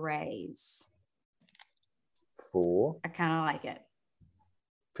from the Rays. For? I kind of like it.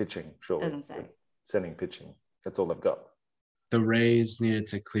 Pitching, surely. Doesn't say. Sending pitching. That's all they've got. The Rays needed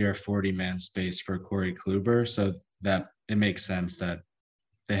to clear 40-man space for Corey Kluber, so that it makes sense that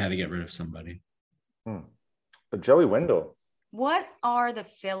they had to get rid of somebody. But Joey Wendell. What are the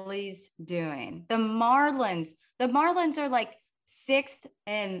Phillies doing? The Marlins are like 6th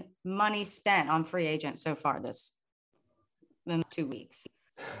in money spent on free agents so far in 2 weeks.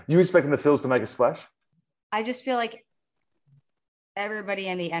 You expecting the Phils to make a splash? I just feel like everybody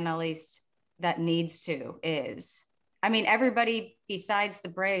in the NL East that needs to is. I mean, everybody besides the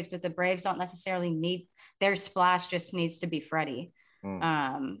Braves, but the Braves don't necessarily need their splash, just needs to be Freddie.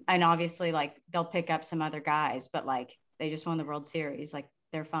 And obviously, like, they'll pick up some other guys, but like they just won the World Series. Like,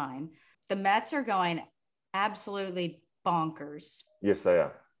 they're fine. The Mets are going absolutely bonkers. Yes, they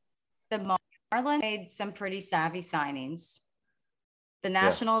are. The Marlins made some pretty savvy signings. The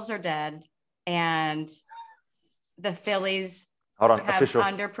Nationals are dead, and the Phillies have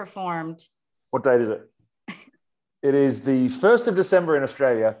underperformed. What date is it? It is the 1st of December in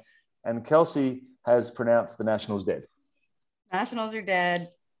Australia, and Kelsey has pronounced the Nationals dead. Nationals are dead,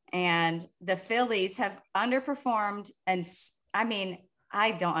 and the Phillies have underperformed. And I mean,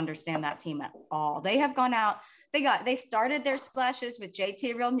 I don't understand that team at all. They have gone out. They started their splashes with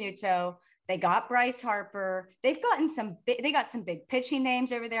JT Realmuto. They got Bryce Harper. They got some big pitching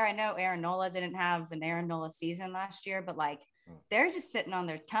names over there. I know Aaron Nola didn't have an Aaron Nola season last year, but like they're just sitting on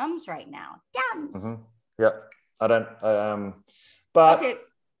their tums right now. Tums. Mm-hmm. Yeah. But okay.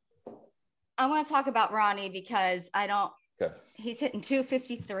 I want to talk about Ronnie because he's hitting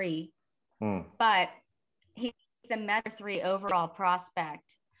 253, but he's the Mets 3 overall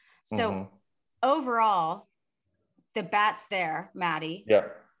prospect. So overall, the bat's there, Maddie. Yeah.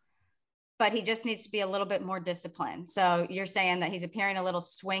 but he just needs to be a little bit more disciplined. So you're saying that he's appearing a little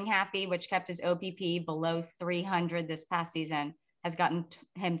swing happy, which kept his OPP below 300 this past season, has gotten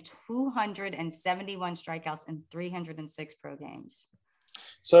him 271 strikeouts in 306 pro games.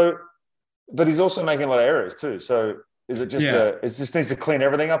 So, but he's also making a lot of errors too. So is it just it just needs to clean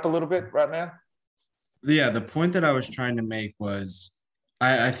everything up a little bit right now? Yeah, the point that I was trying to make was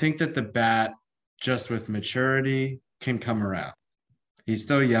I think that the bat, just with maturity, can come around. He's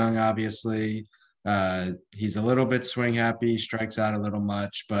still young, obviously. He's a little bit swing happy, strikes out a little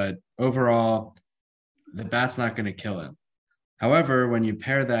much, but overall, the bat's not going to kill him. However, when you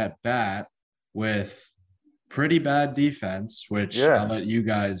pair that bat with pretty bad defense, which I'll let you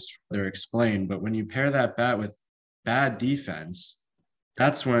guys further explain, but when you pair that bat with bad defense,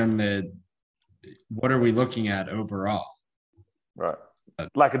 that's when what are we looking at overall? Right.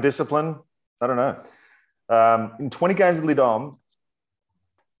 Lack of discipline? I don't know. In 20 games at Lidom,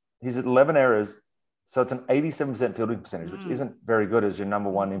 he's at 11 errors, so it's an 87% fielding percentage, which isn't very good as your number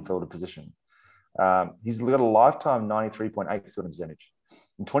one infielder position. He's got a lifetime 93.8 fielding percentage.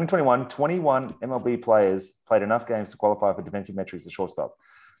 In 2021, 21 MLB players played enough games to qualify for defensive metrics at shortstop.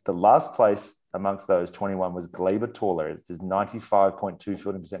 The last place amongst those 21 was Gleyber Torres. It's his 95.2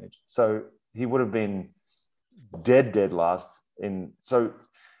 fielding percentage. So he would have been dead last. So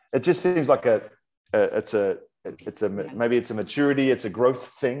it just seems like maybe it's a maturity, it's a growth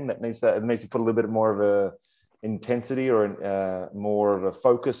thing that needs to put a little bit more of a intensity or more of a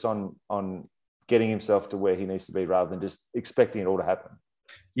focus on getting himself to where he needs to be rather than just expecting it all to happen.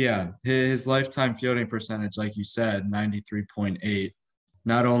 Yeah, his lifetime fielding percentage, like you said, 93.8,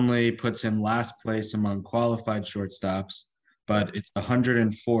 not only puts him last place among qualified shortstops, but it's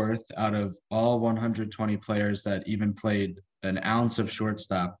 104th out of all 120 players that even played an ounce of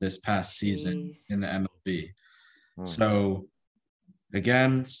shortstop this past season in the MLB. So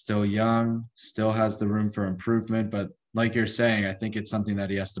again, still young, still has the room for improvement, but like you're saying, I think it's something that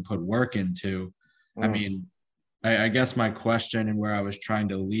he has to put work into. I mean, I guess my question and where I was trying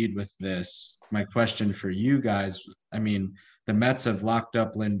to lead with this, my question for you guys, I mean, the Mets have locked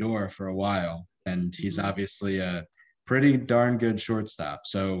up Lindor for a while, and he's obviously a pretty darn good shortstop.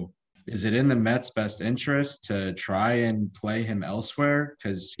 So is it in the Mets' best interest to try and play him elsewhere?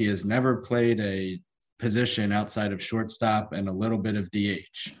 Because he has never played a position outside of shortstop and a little bit of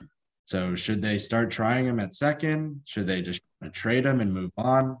DH. So should they start trying him at second? Should they just trade him and move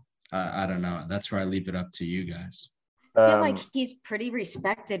on? I don't know. That's where I leave it up to you guys. I feel like he's pretty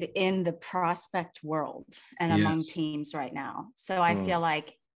respected in the prospect world and among teams right now. So I feel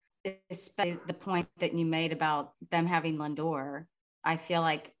like, especially the point that you made about them having Lindor, I feel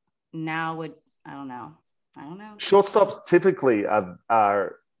like now I don't know. Shortstops typically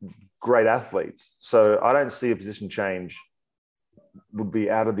are great athletes. So I don't see a position change would be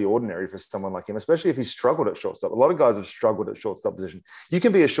out of the ordinary for someone like him, especially if he's struggled at shortstop. A lot of guys have struggled at shortstop position. You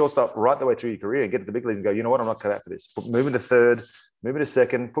can be a shortstop right the way through your career and get to the big leagues and go, you know what, I'm not cut out for this. Move into third, move into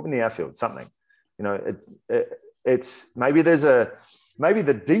second, put me in the outfield, something. You know, it's maybe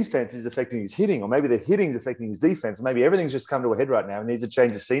the defense is affecting his hitting, or maybe the hitting is affecting his defense. Maybe everything's just come to a head right now and needs to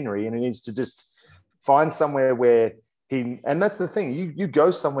change the scenery, and he needs to just find somewhere where and that's the thing, you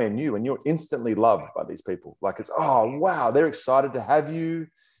go somewhere new and you're instantly loved by these people. Like it's, oh, wow, they're excited to have you.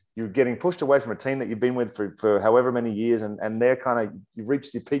 You're getting pushed away from a team that you've been with for however many years, and they're kind of, you've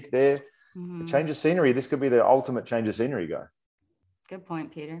reached your peak there. Change of scenery. This could be the ultimate change of scenery guy. Good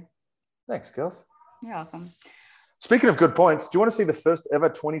point, Peter. Thanks, girls. You're welcome. Speaking of good points, do you want to see the first ever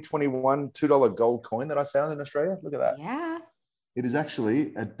 2021 $2 gold coin that I found in Australia? Look at that. Yeah. It is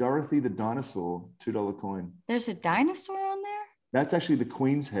actually a Dorothy the Dinosaur $2 coin. There's a dinosaur on there? That's actually the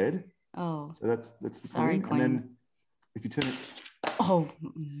Queen's head. Oh. So that's the Sorry, Queen. And then if you turn it. Oh,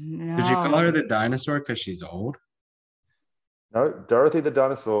 no. Did you call her the dinosaur because she's old? No, Dorothy the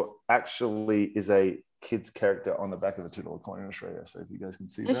Dinosaur actually is a kid's character on the back of a $2 coin in Australia. So if you guys can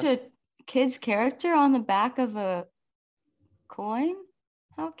see There's that. a kid's character on the back of a coin?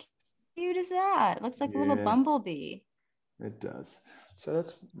 How cute is that? It looks like a little bumblebee. It does. So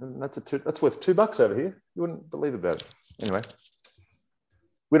that's worth $2 over here. You wouldn't believe about it. Anyway,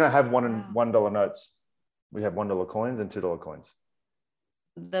 we don't have $1 notes. We have $1 coins and $2 coins.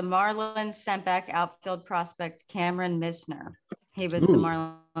 The Marlins sent back outfield prospect Cameron Misner. He was the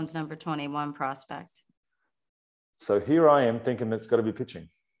Marlins number 21 prospect. So here I am thinking that's got to be pitching.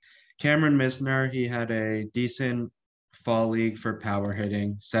 Cameron Misner, he had a decent fall league for power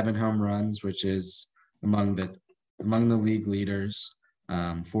hitting, 7 home runs, which is among the league leaders,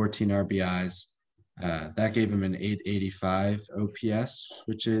 14 RBIs. That gave him an 885 OPS,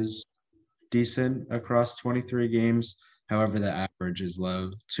 which is decent across 23 games. However, the average is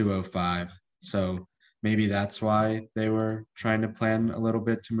low, 205. So maybe that's why they were trying to plan a little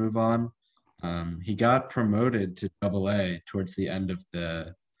bit to move on. He got promoted to AA towards the end of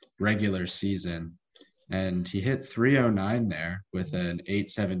the regular season, and he hit 309 there with an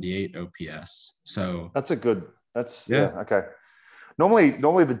 878 OPS. So okay.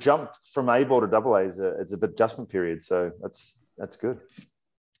 Normally the jump from A ball to AA is it's an adjustment period, so that's good.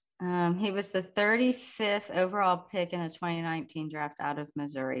 He was the 35th overall pick in the 2019 draft out of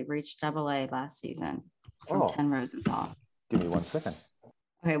Missouri. Reached AA last season from Ken Rosenthal. Give me 1 second.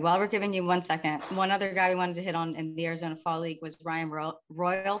 Okay, while we're giving you 1 second, one other guy we wanted to hit on in the Arizona Fall League was Ryan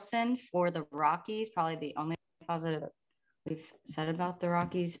Royalson for the Rockies. Probably the only positive we've said about the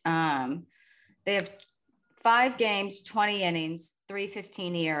Rockies. They have 5 games, 20 innings,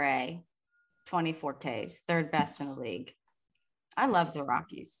 3.15 ERA, 24 Ks, third best in the league. I love the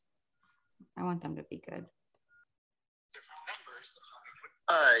Rockies. I want them to be good.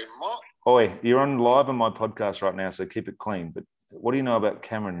 Hey, Mark. Oi, you're on live on my podcast right now, so keep it clean. But what do you know about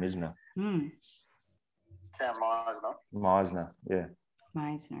Cameron Misner? Cam Meisner. Meisner, yeah.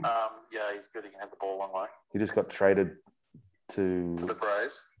 Meisner. Yeah, he's good. He can hit the ball one way. He just got traded to the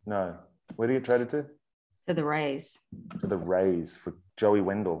Braves. No. Where did he get traded to? To the Rays. To the Rays for Joey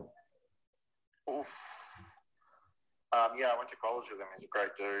Wendell. Oof. Yeah, I went to college with him. He's a great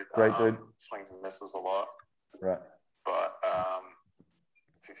dude. Swings and misses a lot. Right. But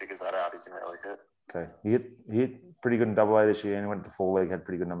if he figures that out, he can really hit. Okay. He hit pretty good in AA this year, and he went to the Fall League, had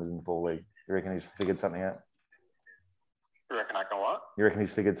pretty good numbers in the Fall League. You reckon he's figured something out? You reckon I can what? You reckon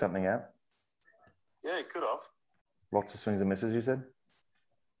he's figured something out? Yeah, he could have. Lots of swings and misses, you said?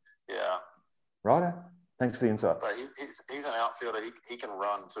 Yeah. Righto. Thanks for the insight. But he's an outfielder. He can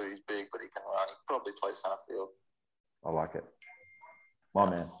run too. He's big, but he can run. He probably plays center field. I like it. My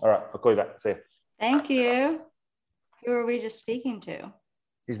man. All right. I'll call you back. See you. Thank you. Who are we just speaking to?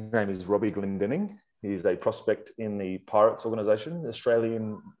 His name is Robbie Glendinning. He's a prospect in the Pirates organization,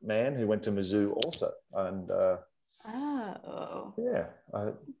 Australian man who went to Mizzou also. And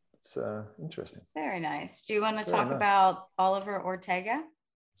it's interesting. Very nice. Do you want to talk about Oliver Ortega?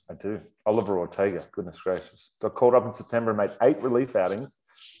 I do. Oliver Ortega, goodness gracious. Got called up in September and made 8 relief outings,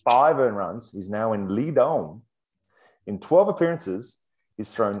 5 earned runs. He's now in lead on. In 12 appearances,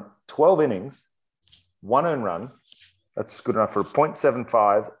 he's thrown 12 innings, 1 earned run. That's good enough for a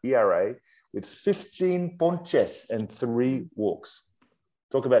 .75 ERA with 15 ponches and 3 walks.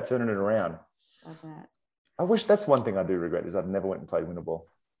 Talk about turning it around. Love that. I wish that's one thing I do regret is I never went and played winter ball.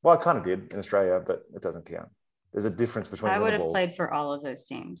 Well, I kind of did in Australia, but it doesn't count. There's a difference between. I would have played for all of those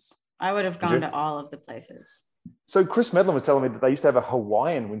teams. I would have gone to all of the places. So Chris Medlin was telling me that they used to have a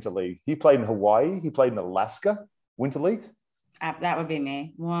Hawaiian winter league. He played in Hawaii. He played in Alaska winter leagues. That would be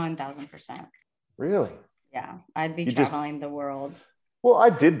me, 1,000%. Really? Yeah, I'd be traveling the world. Well, I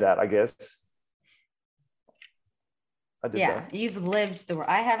did that, I guess. I did that. Yeah, you've lived the world.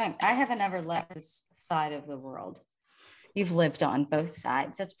 I haven't ever left this side of the world. You've lived on both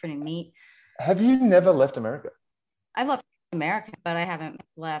sides. That's pretty neat. Have you never left America? I've left America, but I haven't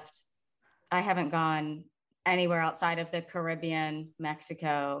left. I haven't gone anywhere outside of the Caribbean,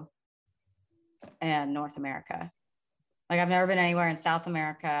 Mexico, and North America. Like I've never been anywhere in South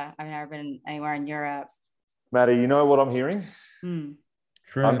America. I've never been anywhere in Europe. Maddie, you know what I'm hearing?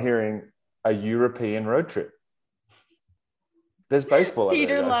 True. I'm hearing a European road trip. There's baseball.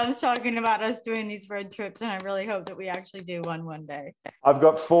 Peter loves talking about us doing these road trips, and I really hope that we actually do one day. I've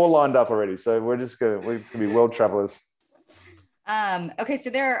got 4 lined up already, so we're just gonna be world travelers. Okay, so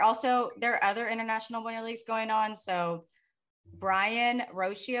there are other international winter leagues going on. So Brian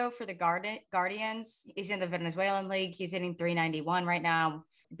Rocio for the Guardians, he's in the Venezuelan league. He's hitting 391 right now.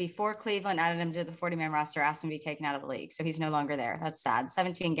 Before Cleveland added him to the 40-man roster, asked him to be taken out of the league, so he's no longer there. That's sad.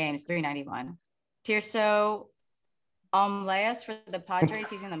 17 games, 391. Tirso Omleas for the Padres.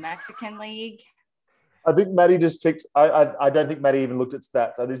 He's in the Mexican League. I think Maddie just picked. I don't think Maddie even looked at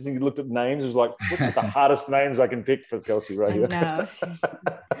stats. I just think he looked at names. It was like, what's the hardest names I can pick for Kelsey right here? No,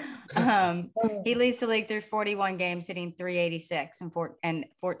 he leads the league through 41 games, hitting 386 and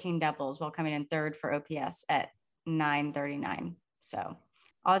 14 doubles, while coming in third for OPS at 939. So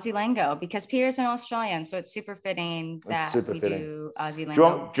Aussie lingo, because Peter's an Australian, so it's super fitting that do Aussie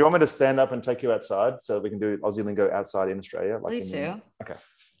lingo. Do you want me to stand up and take you outside so we can do Aussie lingo outside in Australia? Please do. Okay.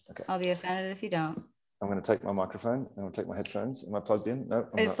 I'll be offended if you don't. I'm going to take my microphone. I'm going to take my headphones. Am I plugged in? No.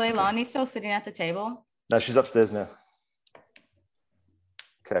 Is Leilani still sitting at the table? No, she's upstairs now.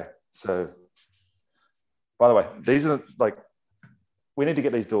 Okay. So, by the way, these are we need to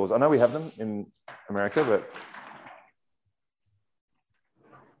get these doors. I know we have them in America, but.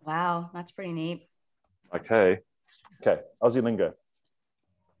 Wow, that's pretty neat. Okay. Okay, Aussie lingo.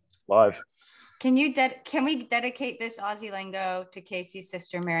 Live. Can we dedicate this Aussie lingo to Casey's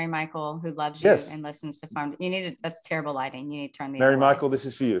sister, Mary Michael, who loves you Yes. and listens to Farm? That's terrible lighting. You need to turn the Mary other way. Michael, this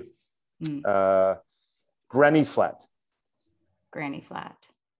is for you. Granny flat. Granny flat.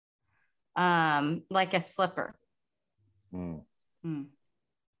 Like a slipper.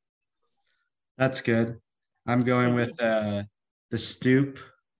 That's good. I'm going with the stoop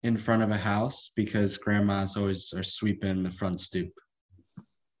in front of a house because grandmas always are sweeping the front stoop.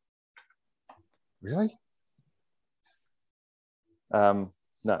 Really? No.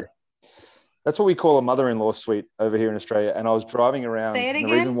 That's what we call a mother-in-law suite over here in Australia. And I was driving around. Say it again?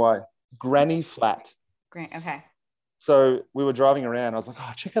 The reason why, granny flat. Okay. So we were driving around. I was like,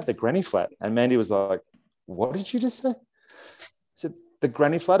 oh, check out the granny flat. And Mandy was like, what did you just say? I said, the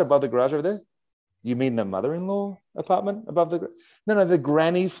granny flat above the garage over there? You mean the mother-in-law apartment above the... No, the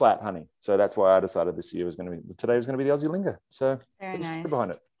granny flat, honey. So that's why I decided today was going to be the Aussie lingo. So very nice.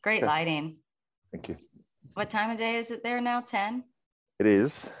 Behind it. Great lighting. Thank you. What time of day is it there now? 10? It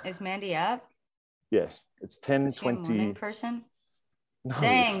is. Is Mandy up? Yeah, it's 10:20. Is she a morning person? No.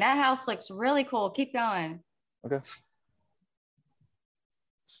 Dang, that house looks really cool. Keep going. Okay. This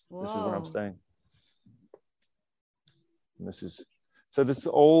is where I'm staying. And it's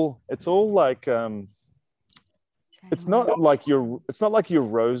all like it's not like your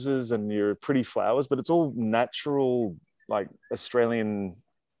roses and your pretty flowers, but it's all natural, like Australian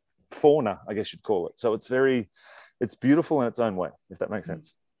fauna, I guess you'd call it. So it's beautiful in its own way, if that makes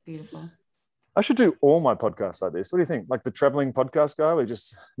sense. Beautiful. I should do all my podcasts like this. What do you think? Like the traveling podcast guy who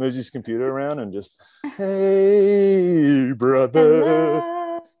just moves his computer around and just, hey,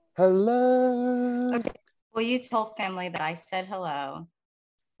 brother. Hello. Okay. Well, you tell family that I said hello.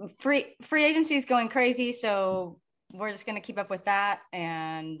 Free agency is going crazy, so we're just going to keep up with that.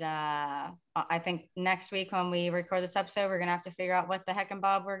 And I think next week when we record this episode, we're going to have to figure out what the heck and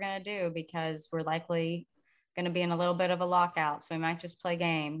Bob we're going to do because we're likely going to be in a little bit of a lockout. So we might just play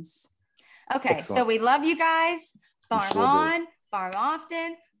games. Okay. Excellent. So we love you guys. Farm on, farm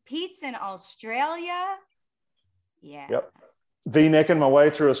often. Pete's in Australia. Yeah. Yep. V-necking my way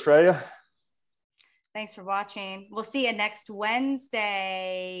through Australia. Thanks for watching. We'll see you next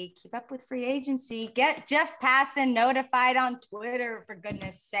Wednesday. Keep up with free agency. Get Jeff Passan notified on Twitter, for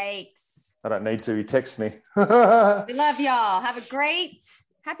goodness sakes. I don't need to. He texts me. We love y'all. Have a great,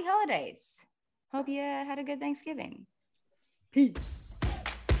 happy holidays. Hope you had a good Thanksgiving. Peace.